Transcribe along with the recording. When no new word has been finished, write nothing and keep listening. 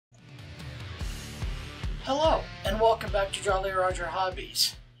Hello, and welcome back to Jollyroger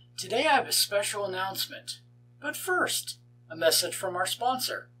Hobbies. Today I have a special announcement. But first, a message from our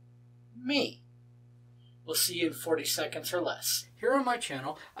sponsor, me. We'll see you in 40 seconds or less. Here on my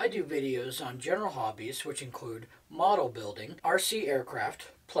channel, I do videos on general hobbies, which include model building, RC aircraft,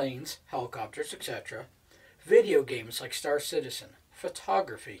 planes, helicopters, etc., video games like Star Citizen,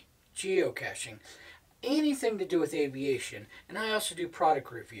 photography, geocaching, anything to do with aviation, and I also do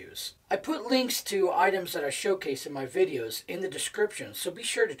product reviews. I put links to items that I showcase in my videos in the description, so be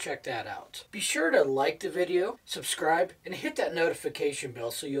sure to check that out. Be sure to like the video, subscribe, and hit that notification bell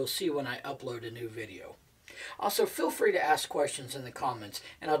so you'll see when I upload a new video. Also, feel free to ask questions in the comments,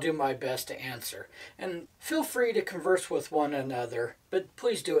 and I'll do my best to answer. And feel free to converse with one another, but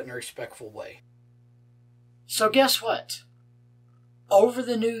please do it in a respectful way. So guess what? Over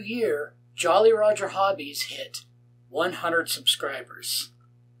the new year, Jollyroger Hobbies hit 100 subscribers.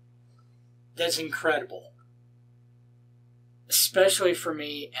 That's incredible. Especially for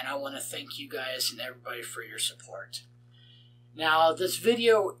me, and I want to thank you guys and everybody for your support. Now, this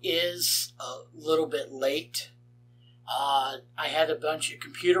video is a little bit late. I had a bunch of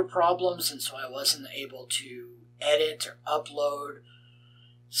computer problems, and so I wasn't able to edit or upload.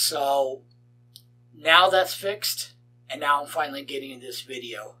 So, now that's fixed, and now I'm finally getting this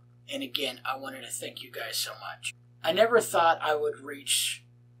video. And again, I wanted to thank you guys so much. I never thought I would reach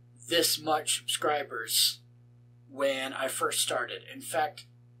this much subscribers when I first started. In fact,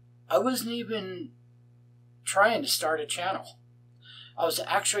 I wasn't even trying to start a channel. I was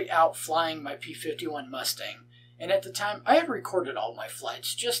actually out flying my P-51 Mustang. And at the time, I had recorded all my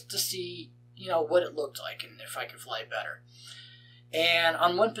flights just to see, what it looked like and if I could fly better. And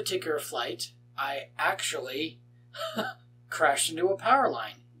on one particular flight, I actually crashed into a power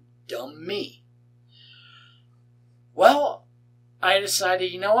line. Dumb me. Well, I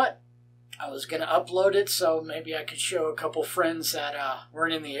decided, you know what? I was going to upload it so maybe I could show a couple friends that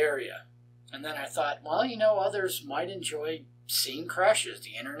weren't in the area. And then I thought, well, others might enjoy seeing crashes.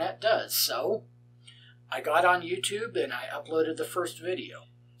 The internet does. So I got on YouTube and I uploaded the first video.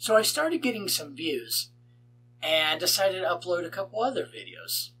 So I started getting some views and decided to upload a couple other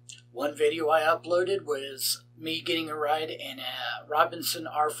videos. One video I uploaded was me getting a ride in a Robinson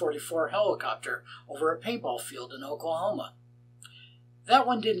R-44 helicopter over a paintball field in Oklahoma. That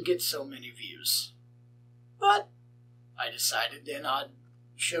one didn't get so many views. But I decided then I'd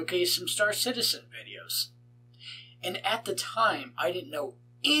showcase some Star Citizen videos. And at the time, I didn't know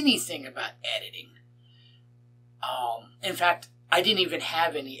anything about editing. In fact, I didn't even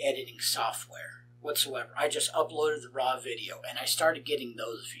have any editing software whatsoever. I just uploaded the raw video, and I started getting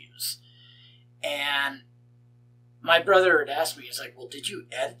those views. And my brother had asked me, he's like, well, did you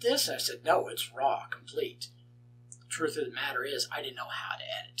edit this? And I said, no, it's raw, complete. The truth of the matter is, I didn't know how to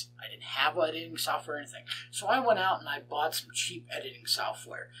edit. I didn't have editing software or anything. So I went out and I bought some cheap editing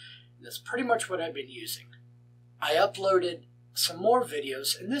software. And that's pretty much what I've been using. I uploaded some more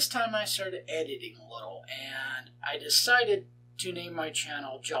videos, and this time I started editing a little, and I decided to name my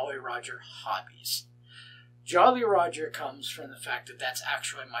channel Jollyroger Hobbies. Jollyroger comes from the fact that that's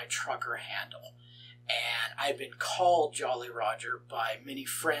actually my trucker handle. And I've been called Jollyroger by many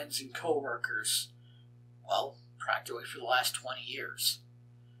friends and coworkers, well, practically for the last 20 years.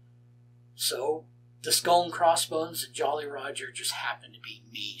 So, the Skull and Crossbones and Jollyroger just happened to be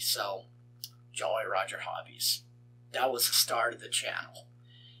me, so Jollyroger Hobbies. That was the start of the channel.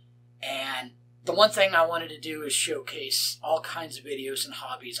 And the one thing I wanted to do is showcase all kinds of videos and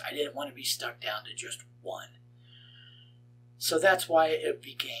hobbies. I didn't want to be stuck down to just one. So that's why it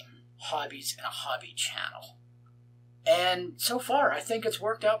became Hobbies and a Hobby channel. And so far, I think it's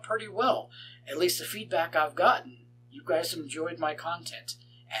worked out pretty well. At least the feedback I've gotten. You guys have enjoyed my content,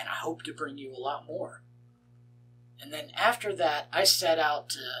 and I hope to bring you a lot more. And then after that, I set out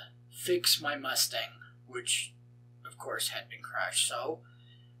to fix my Mustang, which, of course, had been crashed. So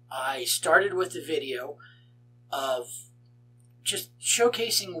I started with the video of just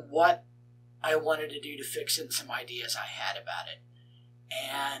showcasing what I wanted to do to fix it and some ideas I had about it.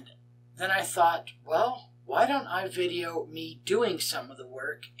 And then I thought, well, why don't I video me doing some of the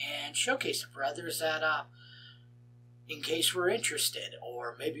work and showcase it for others that, in case we're interested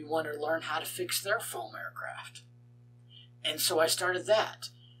or maybe want to learn how to fix their foam aircraft. And so I started that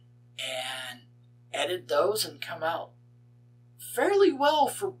and edited those and come out fairly well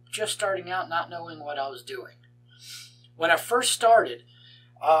for just starting out, not knowing what I was doing. When I first started,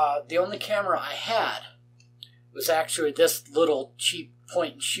 the only camera I had was actually this little cheap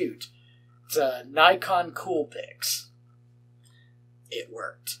point and shoot. It's a Nikon Coolpix. It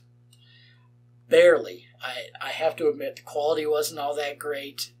worked. Barely. I have to admit, the quality wasn't all that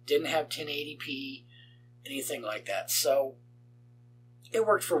great. Didn't have 1080p. anything like that. So it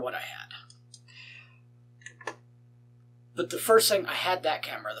worked for what I had. But the first thing, I had that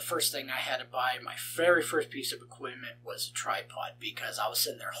camera. The first thing I had to buy, my very first piece of equipment, was a tripod, because I was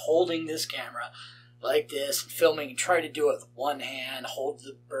sitting there holding this camera like this and filming and trying to do it with one hand, hold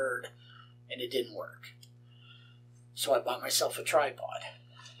the bird, and it didn't work. So I bought myself a tripod.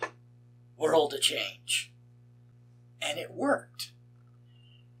 World of change. And it worked.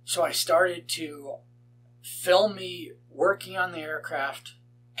 So I started to film me working on the aircraft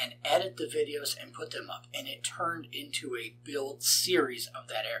and edit the videos and put them up. And it turned into a build series of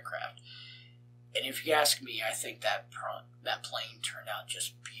that aircraft. And if you ask me, I think that plane turned out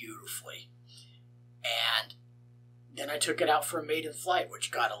just beautifully. And then I took it out for a maiden flight,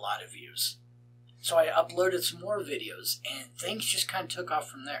 which got a lot of views. So I uploaded some more videos, and things just kind of took off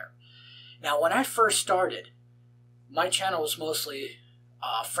from there. Now, when I first started, my channel was mostly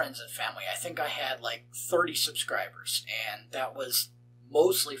friends and family. I think I had like 30 subscribers, and that was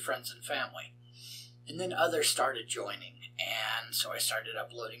mostly friends and family. And then others started joining, and so I started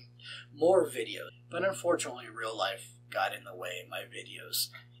uploading more videos. But unfortunately, real life got in the way of my videos,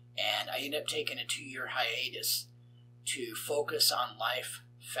 and I ended up taking a 2-year hiatus to focus on life,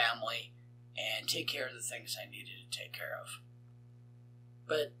 family, and take care of the things I needed to take care of.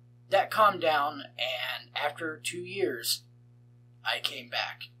 But that calmed down, and after 2 years, I came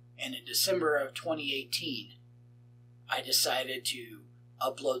back. And in December of 2018, I decided to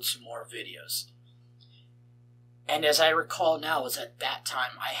upload some more videos. And as I recall now, was at that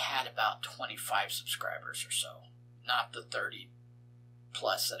time I had about 25 subscribers or so. Not the 30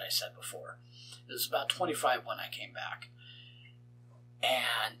 plus that I said before. It was about 25 when I came back.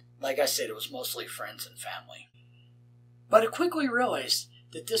 And like I said, it was mostly friends and family. But I quickly realized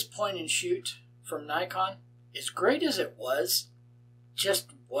that this point and shoot from Nikon, as great as it was,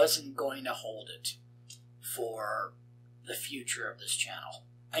 just wasn't going to hold it for the future of this channel.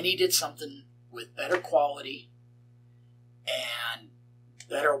 I needed something with better quality and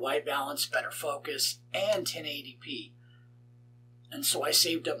better white balance, better focus, and 1080p. And so I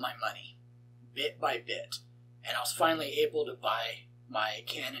saved up my money, bit by bit, and I was finally able to buy my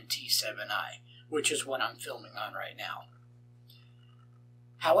Canon T7i, which is what I'm filming on right now.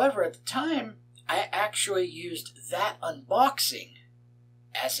 However, at the time, I actually used that unboxing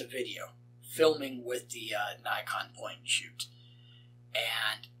as a video, filming with the Nikon point and shoot.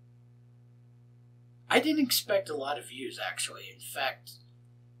 And I didn't expect a lot of views, actually. In fact,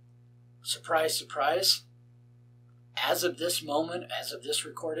 surprise, surprise, as of this moment, as of this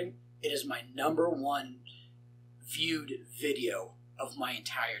recording, it is my #1 viewed video of my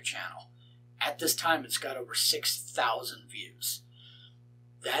entire channel. At this time, it's got over 6,000 views.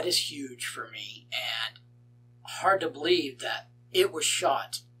 That is huge for me, and hard to believe that it was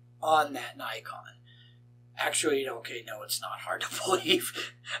shot on that Nikon. Actually, okay, no, it's not hard to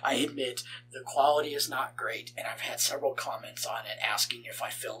believe. I admit the quality is not great, and I've had several comments on it asking if I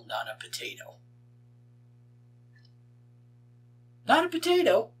filmed on a potato. Not a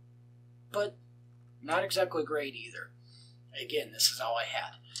potato, but not exactly great either. Again, this is all I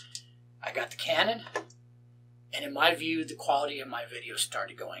had. I got the Canon, and in my view, the quality of my videos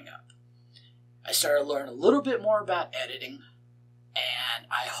started going up. I started learning a little bit more about editing, and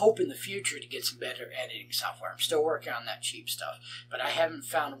I hope in the future to get some better editing software. I'm still working on that cheap stuff, but I haven't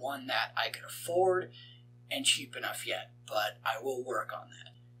found one that I can afford and cheap enough yet, but I will work on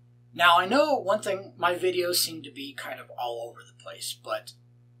that. Now, I know one thing, my videos seem to be kind of all over the place, but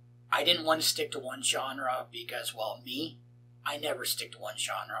I didn't want to stick to one genre because, well, I never stick to one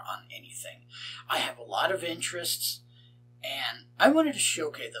genre on anything. I have a lot of interests, and I wanted to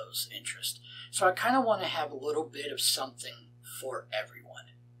showcase those interests. So I kind of want to have a little bit of something for everyone.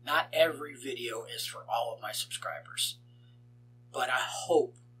 Not every video is for all of my subscribers, but I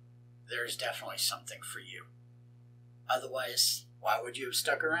hope there's definitely something for you. Otherwise, why would you have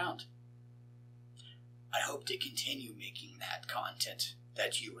stuck around? I hope to continue making that content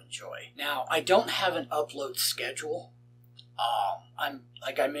that you enjoy. Now, I don't have an upload schedule.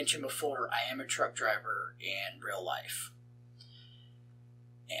 Like I mentioned before, I am a truck driver in real life.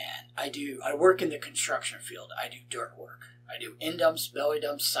 And I work in the construction field. I do dirt work. I do end dumps, belly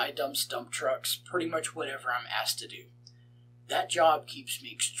dumps, side dumps, dump trucks, pretty much whatever I'm asked to do. That job keeps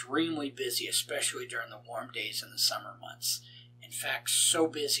me extremely busy, especially during the warm days in the summer months. In fact, so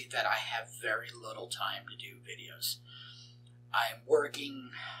busy that I have very little time to do videos. I'm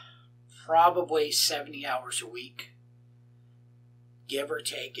working probably 70 hours a week. Give or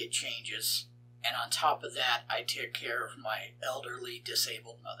take, it changes. And on top of that, I take care of my elderly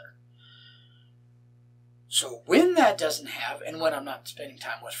disabled mother. So when that doesn't have, and when I'm not spending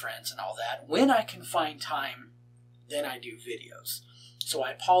time with friends and all that, when I can find time, then I do videos. So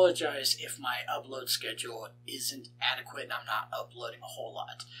I apologize if my upload schedule isn't adequate and I'm not uploading a whole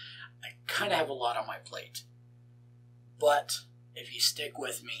lot. I kind of have a lot on my plate. But if you stick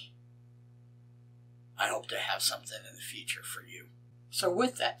with me, I hope to have something in the future for you. So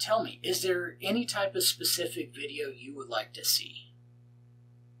with that, tell me, is there any type of specific video you would like to see?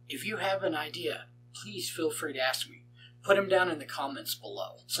 If you have an idea, please feel free to ask me. Put them down in the comments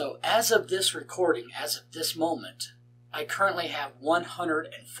below. So as of this recording, as of this moment, I currently have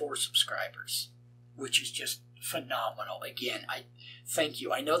 104 subscribers, which is just phenomenal. Again, I thank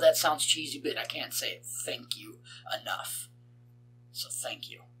you. I know that sounds cheesy, but I can't say it thank you enough. So thank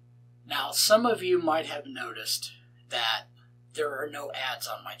you. Now, some of you might have noticed that there are no ads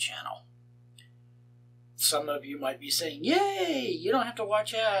on my channel. Some of you might be saying, yay, you don't have to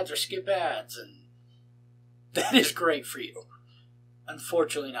watch ads or skip ads, and that is great for you.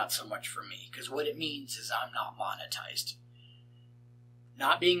 Unfortunately, not so much for me, because what it means is I'm not monetized.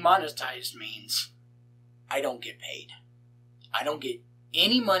 Not being monetized means I don't get paid. I don't get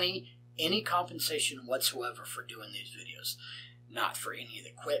any money, any compensation whatsoever for doing these videos. Not for any of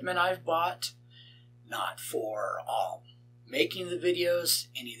the equipment I've bought, not for making the videos,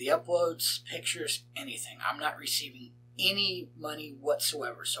 any of the uploads, pictures, anything. I'm not receiving any money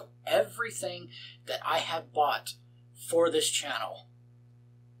whatsoever. So everything that I have bought for this channel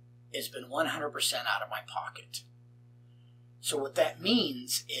has been 100% out of my pocket. So what that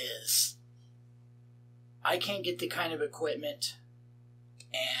means is I can't get the kind of equipment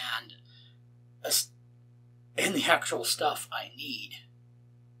and the actual stuff I need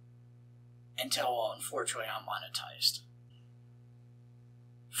until, unfortunately, I'm monetized.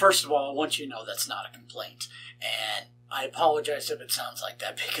 First of all, I want you to know that's not a complaint, and I apologize if it sounds like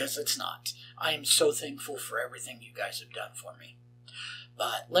that, because it's not. I am so thankful for everything you guys have done for me.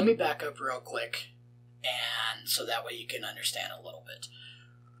 But let me back up real quick, and so that way you can understand a little bit.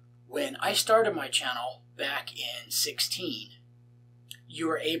 When I started my channel back in 2016, you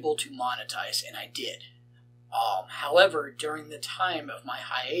were able to monetize, and I did. However, during the time of my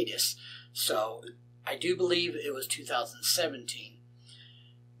hiatus, so I do believe it was 2017,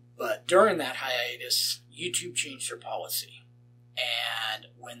 but during that hiatus, YouTube changed their policy. And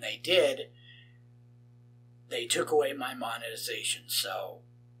when they did, they took away my monetization, so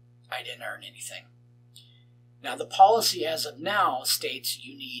I didn't earn anything. Now, the policy as of now states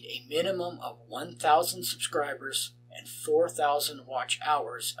you need a minimum of 1,000 subscribers and 4,000 watch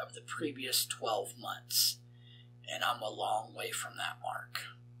hours of the previous 12 months. And I'm a long way from that mark.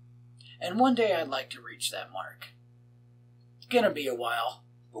 And one day I'd like to reach that mark. It's going to be a while,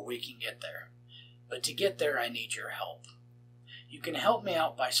 but we can get there. But to get there, I need your help. You can help me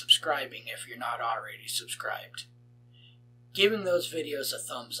out by subscribing if you're not already subscribed. Giving those videos a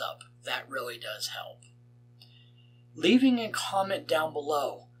thumbs up, that really does help. Leaving a comment down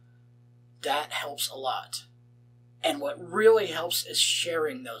below, that helps a lot. And what really helps is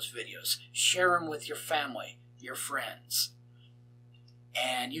sharing those videos. Share them with your family, your friends.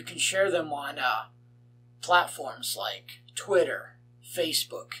 And you can share them on platforms like Twitter,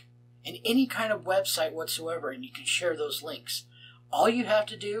 Facebook, and any kind of website whatsoever, and you can share those links. All you have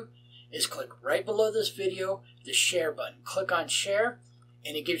to do is click right below this video, the share button. Click on share,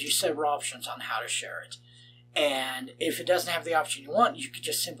 and it gives you several options on how to share it. And if it doesn't have the option you want, you could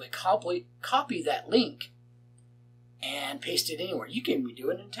just simply copy that link and paste it anywhere. You can do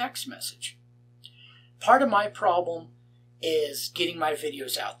it in a text message. Part of my problem is getting my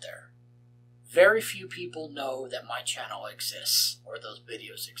videos out there. Very few people know that my channel exists or those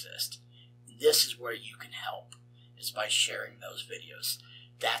videos exist. This is where you can help, is by sharing those videos.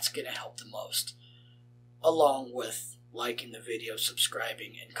 That's going to help the most, along with liking the video,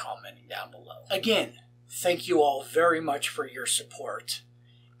 subscribing, and commenting down below. Again, thank you all very much for your support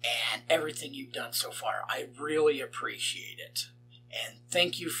and everything you've done so far. I really appreciate it. And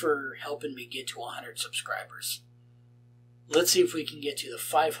thank you for helping me get to 100 subscribers. Let's see if we can get to the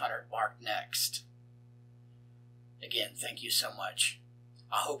 500 mark next. Again, thank you so much.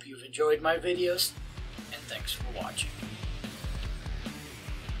 I hope you've enjoyed my videos, and thanks for watching.